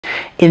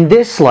In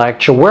this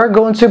lecture, we're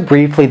going to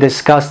briefly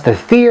discuss the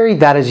theory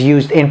that is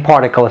used in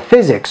particle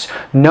physics,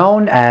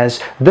 known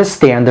as the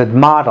Standard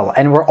Model.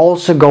 And we're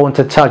also going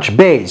to touch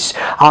base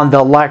on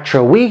the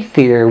Electroweak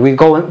Theory.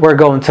 We're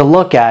going to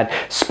look at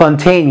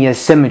spontaneous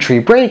symmetry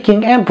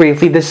breaking and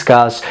briefly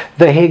discuss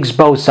the Higgs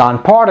Boson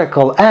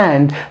particle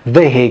and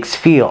the Higgs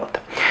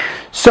field.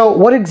 So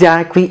what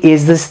exactly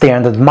is the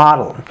Standard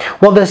Model?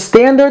 Well, the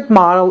Standard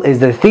Model is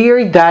the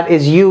theory that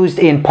is used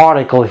in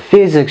particle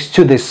physics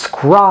to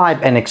describe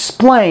and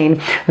explain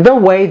the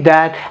way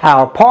that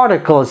our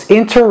particles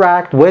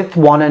interact with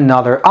one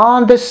another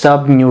on the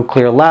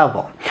subnuclear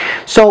level.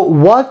 So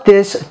what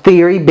this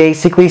theory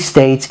basically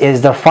states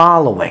is the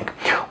following.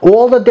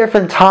 All the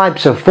different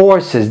types of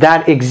forces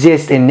that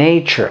exist in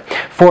nature,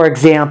 for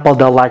example,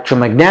 the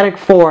electromagnetic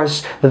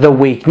force, the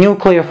weak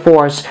nuclear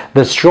force,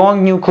 the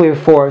strong nuclear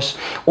force,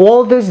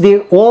 all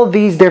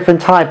these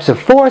different types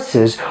of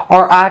forces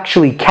are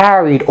actually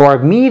carried or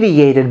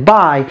mediated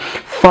by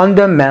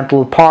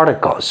fundamental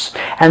particles.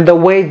 And the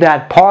way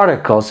that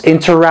particles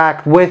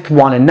interact with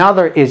one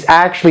another is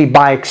actually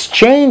by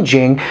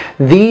exchanging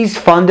these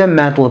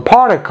fundamental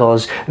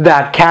particles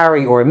that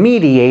carry or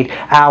mediate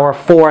our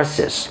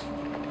forces.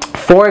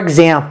 For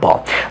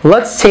example,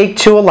 let's take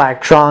two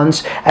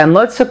electrons and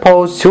let's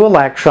suppose two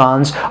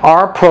electrons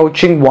are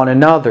approaching one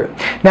another.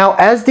 Now,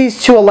 as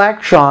these two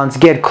electrons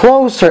get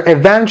closer,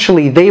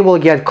 eventually they will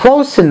get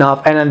close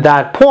enough, and at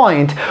that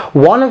point,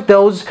 one of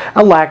those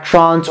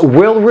electrons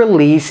will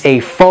release a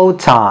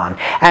photon.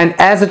 And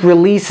as it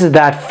releases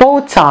that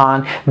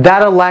photon,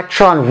 that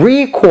electron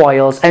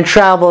recoils and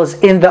travels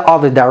in the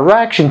other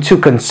direction to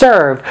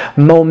conserve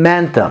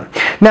momentum.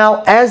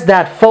 Now, as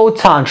that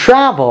photon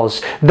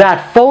travels,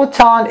 that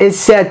photon is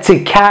said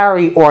to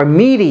carry or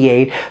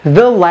mediate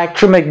the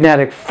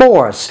electromagnetic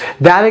force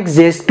that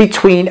exists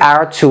between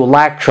our two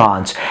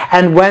electrons.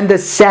 And when the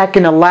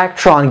second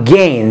electron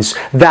gains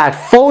that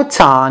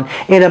photon,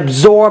 it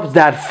absorbs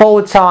that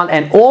photon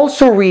and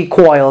also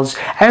recoils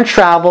and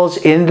travels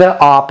in the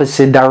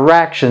opposite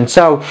direction.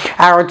 So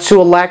our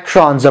two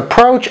electrons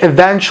approach,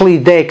 eventually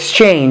they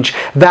exchange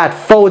that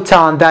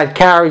photon that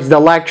carries the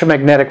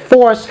electromagnetic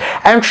force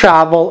and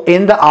travel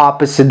in the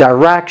opposite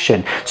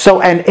direction.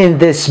 So, and in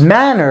this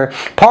manner,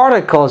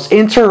 particles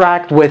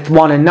interact with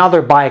one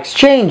another by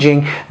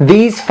exchanging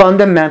these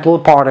fundamental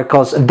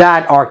particles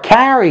that are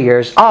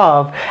carriers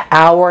of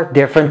our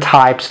different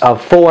types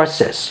of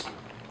forces.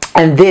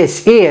 And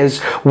this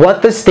is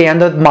what the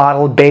Standard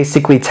Model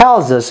basically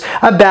tells us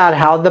about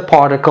how the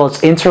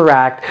particles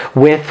interact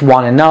with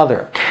one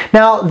another.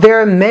 Now, there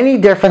are many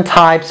different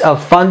types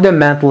of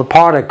fundamental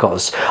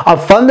particles. A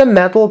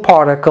fundamental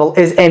particle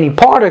is any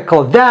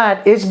particle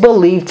that is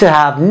believed to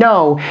have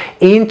no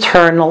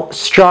internal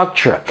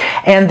structure.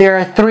 And there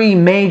are three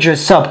major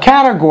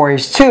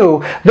subcategories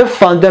to the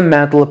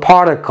fundamental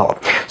particle.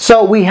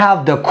 So we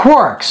have the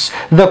quarks.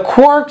 The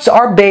quarks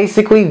are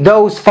basically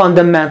those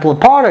fundamental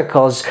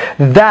particles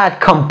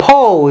that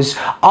compose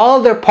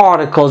other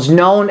particles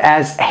known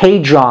as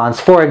hadrons.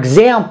 For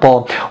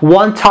example,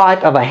 one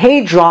type of a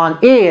hadron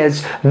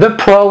is the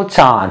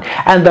proton,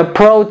 and the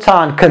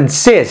proton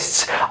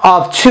consists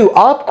of two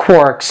up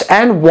quarks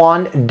and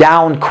one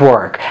down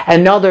quark.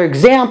 Another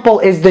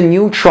example is the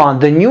neutron.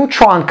 The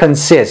neutron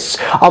consists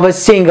of a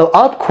single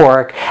up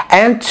quark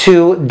and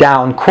two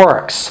down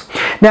quarks.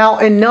 Now,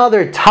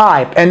 another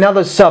type,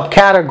 another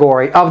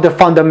subcategory of the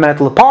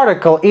fundamental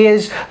particle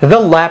is the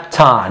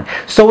lepton.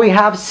 So we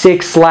have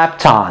 6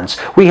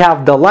 leptons. We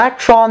have the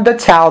electron, the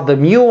tau, the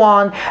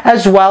muon,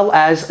 as well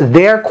as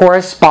their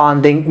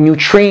corresponding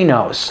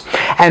neutrinos.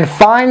 And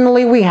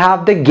finally, we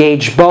have the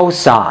gauge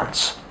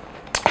bosons.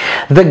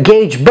 The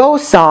gauge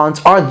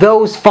bosons are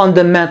those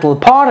fundamental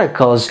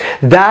particles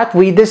that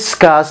we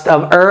discussed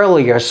of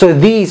earlier. So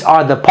these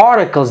are the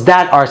particles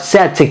that are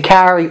said to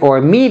carry or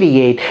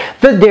mediate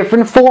the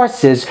different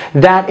forces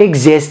that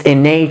exist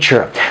in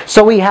nature.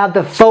 So we have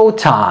the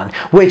photon,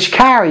 which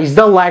carries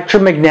the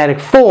electromagnetic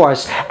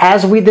force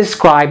as we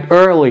described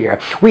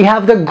earlier. We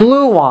have the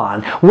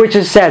gluon, which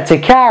is said to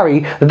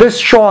carry the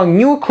strong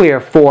nuclear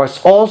force,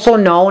 also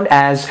known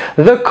as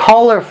the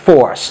color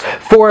force.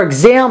 For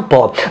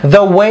example,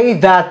 the way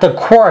that the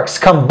quarks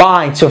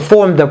combine to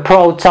form the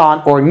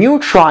proton or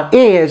neutron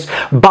is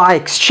by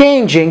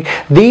exchanging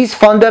these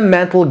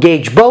fundamental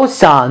gauge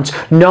bosons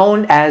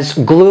known as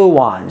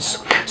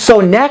gluons.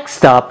 So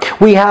next up,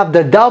 we have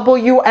the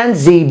W and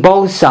Z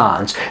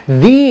bosons.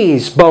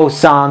 These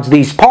bosons,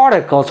 these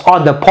particles,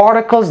 are the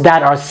particles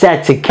that are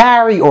said to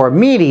carry or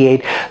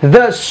mediate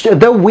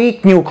the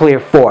weak nuclear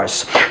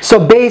force.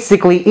 So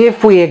basically,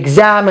 if we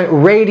examine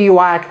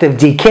radioactive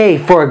decay,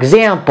 for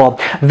example,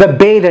 the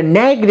beta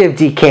negative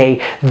decay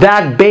say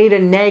that beta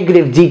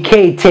negative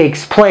decay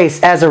takes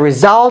place as a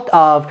result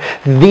of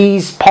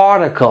these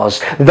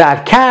particles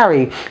that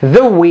carry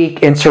the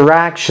weak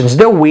interactions,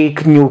 the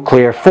weak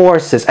nuclear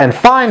forces. And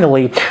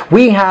finally,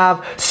 we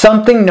have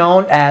something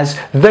known as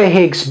the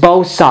Higgs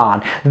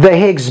boson. The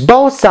Higgs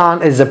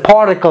boson is a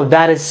particle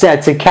that is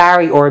said to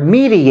carry or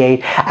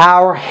mediate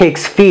our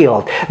Higgs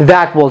field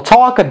that we'll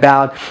talk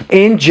about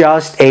in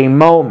just a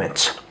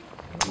moment.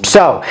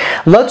 So,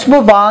 let's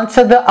move on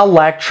to the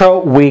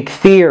electroweak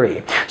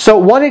theory. So,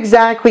 what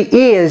exactly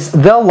is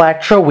the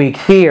electroweak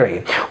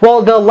theory?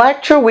 Well, the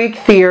electroweak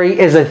theory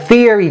is a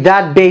theory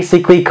that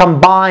basically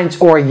combines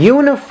or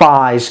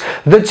unifies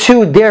the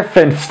two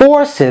different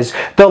forces,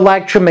 the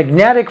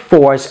electromagnetic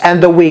force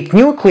and the weak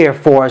nuclear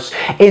force,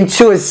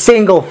 into a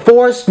single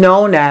force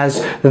known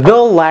as the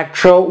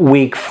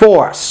electroweak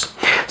force.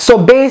 So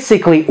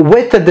basically,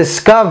 with the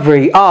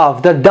discovery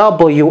of the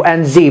W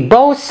and Z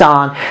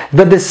boson,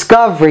 the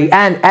discovery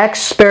and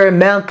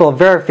experimental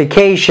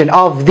verification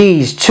of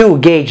these two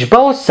gauge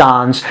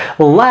bosons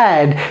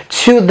led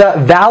to the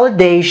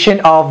validation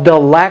of the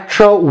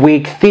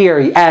electroweak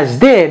theory, as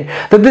did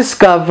the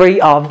discovery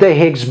of the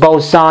Higgs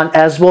boson,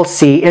 as we'll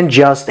see in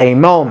just a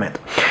moment.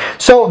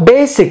 So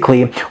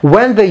basically,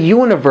 when the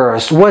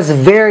universe was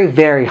very,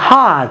 very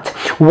hot,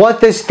 what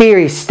this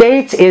theory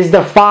states is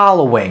the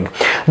following.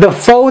 The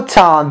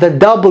photon, the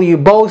W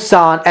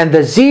boson, and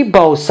the Z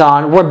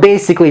boson were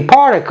basically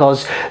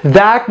particles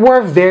that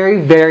were very,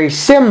 very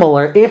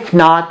similar, if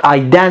not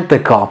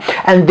identical.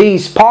 And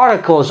these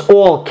particles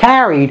all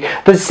carried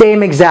the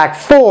same exact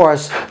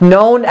force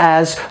known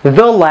as the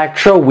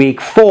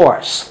electroweak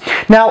force.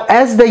 Now,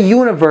 as the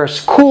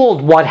universe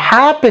cooled, what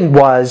happened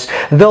was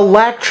the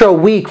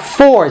electroweak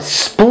force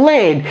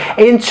split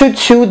into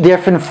two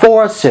different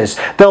forces.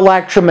 The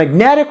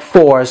electromagnetic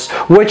force,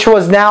 which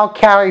was now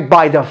carried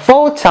by the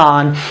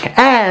photon,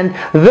 and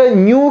the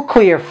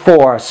nuclear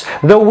force,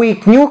 the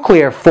weak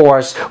nuclear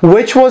force,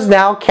 which was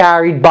now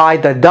carried by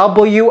the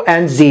W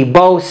and Z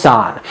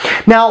boson.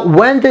 Now,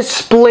 when this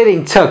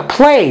splitting took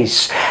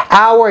place,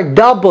 our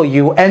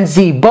W and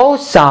Z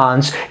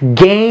bosons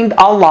gained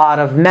a lot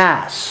of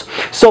mass.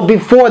 So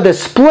before the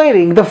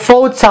splitting, the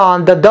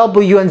photon, the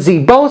W and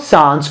Z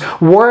bosons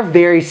were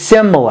very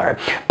similar.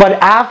 But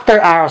after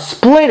our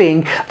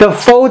splitting, the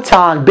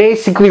photon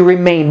basically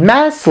remained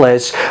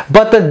massless,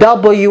 but the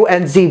W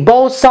and Z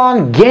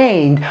boson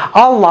gained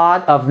a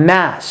lot of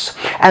mass.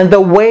 And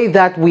the way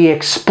that we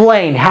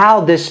explain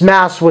how this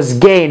mass was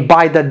gained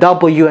by the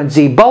W and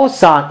Z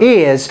boson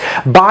is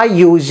by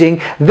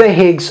using the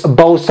Higgs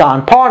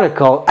boson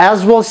particle,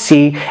 as we'll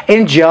see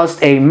in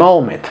just a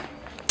moment.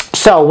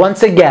 So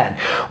once again,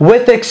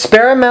 with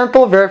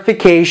experimental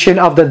verification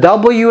of the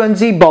W and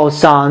Z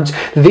bosons,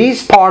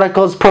 these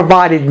particles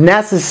provided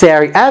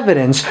necessary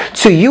evidence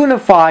to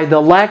unify the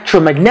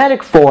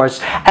electromagnetic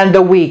force and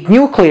the weak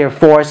nuclear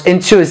force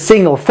into a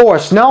single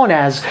force known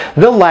as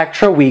the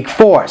electroweak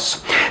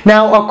force.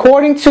 Now,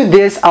 according to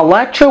this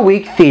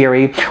electroweak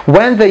theory,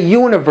 when the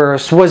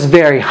universe was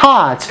very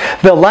hot,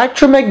 the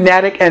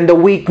electromagnetic and the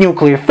weak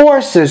nuclear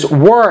forces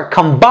were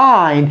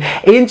combined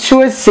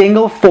into a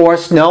single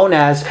force known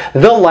as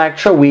the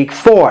electroweak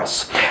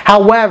force.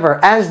 However,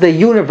 as the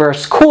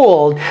universe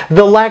cooled,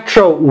 the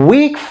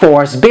electroweak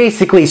force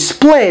basically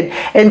split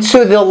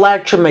into the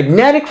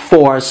electromagnetic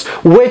force,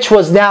 which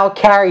was now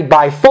carried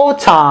by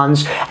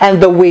photons,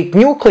 and the weak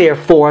nuclear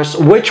force,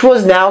 which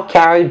was now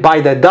carried by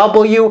the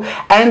W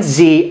and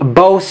Z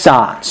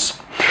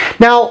bosons.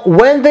 Now,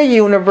 when the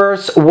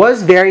universe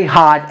was very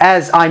hot,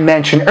 as I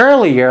mentioned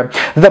earlier,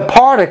 the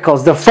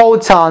particles, the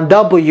photon,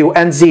 W,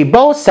 and Z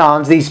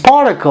bosons, these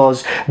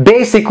particles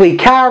basically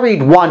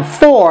carried one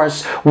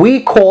force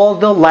we call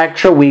the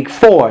electroweak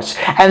force.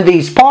 And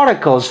these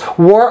particles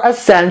were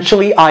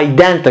essentially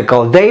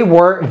identical. They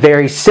were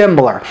very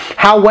similar.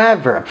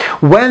 However,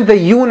 when the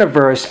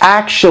universe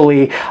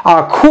actually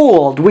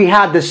cooled, we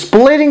had the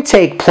splitting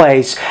take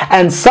place,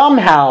 and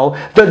somehow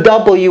the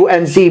W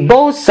and Z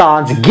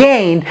bosons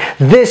gained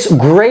this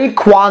great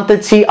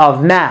quantity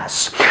of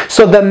mass.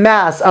 So the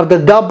mass of the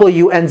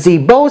W and Z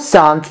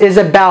bosons is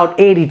about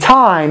 80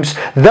 times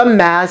the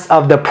mass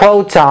of the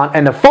proton,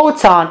 and the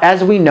photon,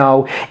 as we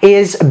know,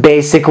 is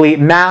basically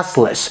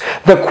massless.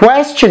 The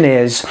question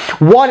is,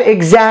 what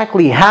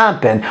exactly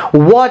happened?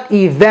 What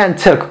event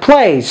took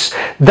place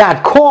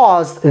that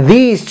caused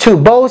these two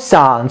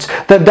bosons,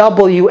 the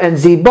W and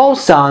Z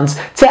bosons,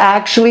 to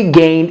actually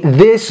gain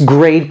this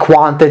great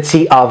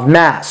quantity of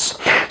mass?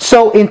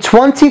 So in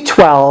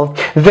 2012,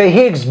 the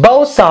Higgs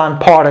boson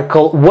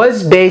particle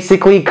was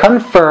basically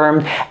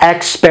confirmed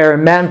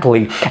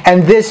experimentally,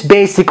 and this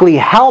basically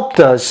helped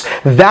us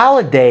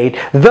validate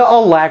the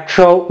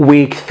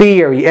electroweak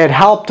theory. It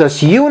helped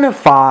us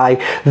unify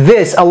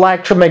this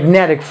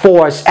electromagnetic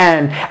force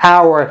and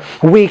our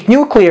weak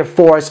nuclear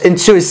force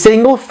into a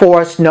single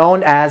force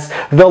known as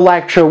the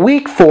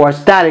electroweak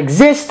force that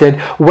existed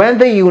when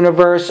the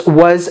universe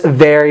was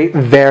very,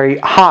 very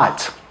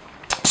hot.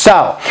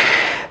 So,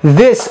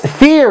 this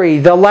theory,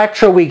 the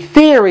electroweak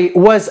theory,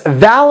 was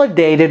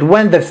validated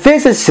when the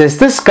physicists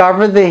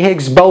discovered the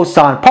Higgs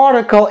boson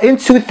particle in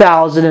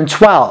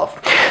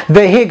 2012.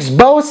 The Higgs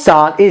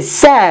boson is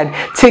said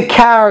to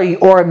carry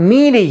or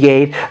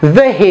mediate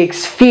the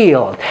Higgs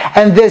field,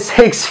 and this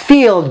Higgs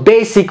field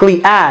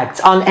basically acts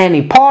on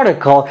any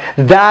particle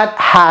that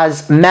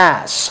has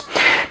mass.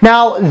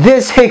 Now,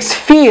 this Higgs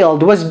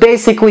field was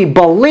basically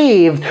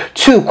believed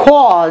to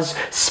cause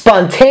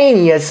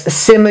spontaneous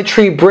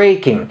symmetry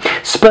breaking.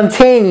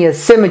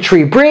 Spontaneous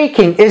symmetry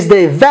breaking is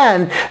the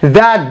event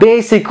that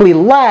basically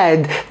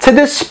led to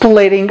the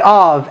splitting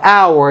of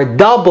our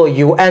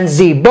W and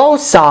Z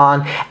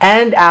boson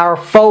and our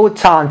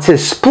photon to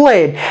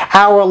split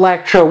our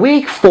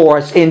electroweak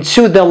force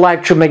into the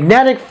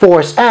electromagnetic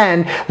force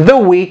and the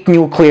weak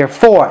nuclear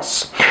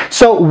force.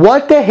 So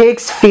what the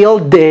Higgs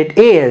field did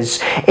is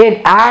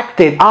it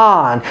acted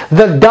on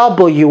the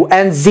W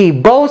and Z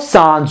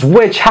bosons,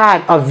 which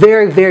had a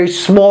very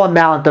small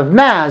amount of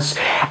mass,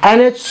 and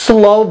it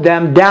slowed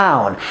them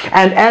down.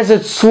 And as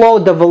it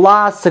slowed the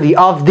velocity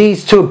of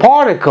these two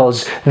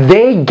particles,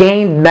 they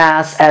gained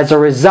mass as a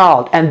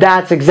result. And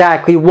that's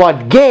exactly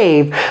what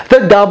gave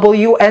the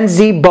W and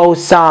Z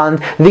boson,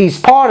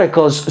 these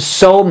particles,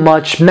 so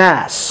much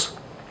mass.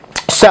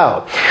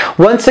 So,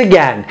 once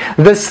again,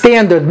 the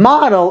Standard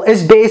Model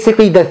is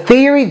basically the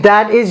theory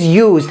that is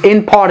used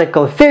in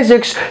particle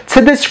physics to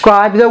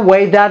describe the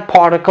way that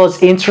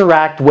particles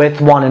interact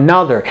with one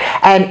another.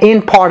 And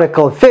in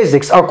particle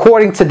physics,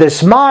 according to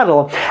this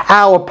model,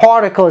 our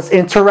particles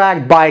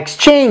interact by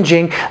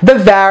exchanging the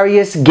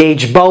various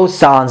gauge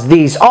bosons.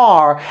 These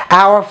are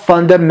our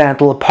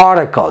fundamental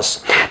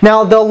particles.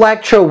 Now, the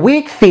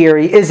electroweak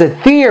theory is a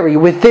theory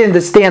within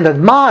the Standard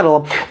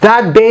Model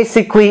that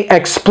basically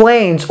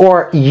explains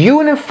or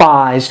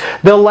unifies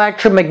the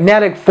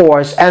electromagnetic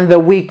force and the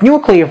weak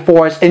nuclear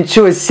force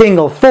into a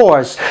single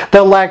force, the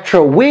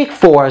electroweak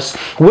force,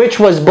 which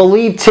was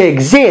believed to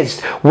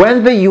exist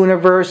when the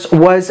universe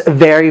was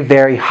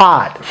very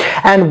hot.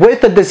 And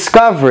with the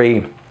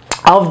discovery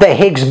of the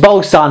Higgs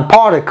boson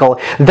particle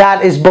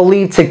that is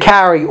believed to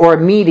carry or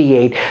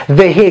mediate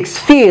the Higgs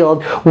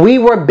field, we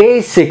were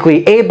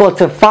basically able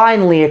to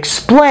finally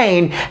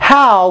explain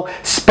how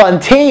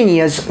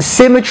spontaneous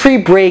symmetry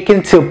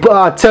breaking took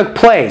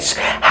place,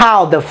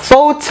 how the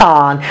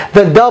photon,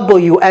 the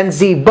W and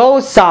Z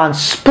boson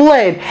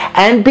split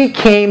and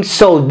became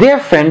so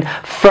different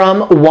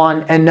from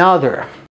one another.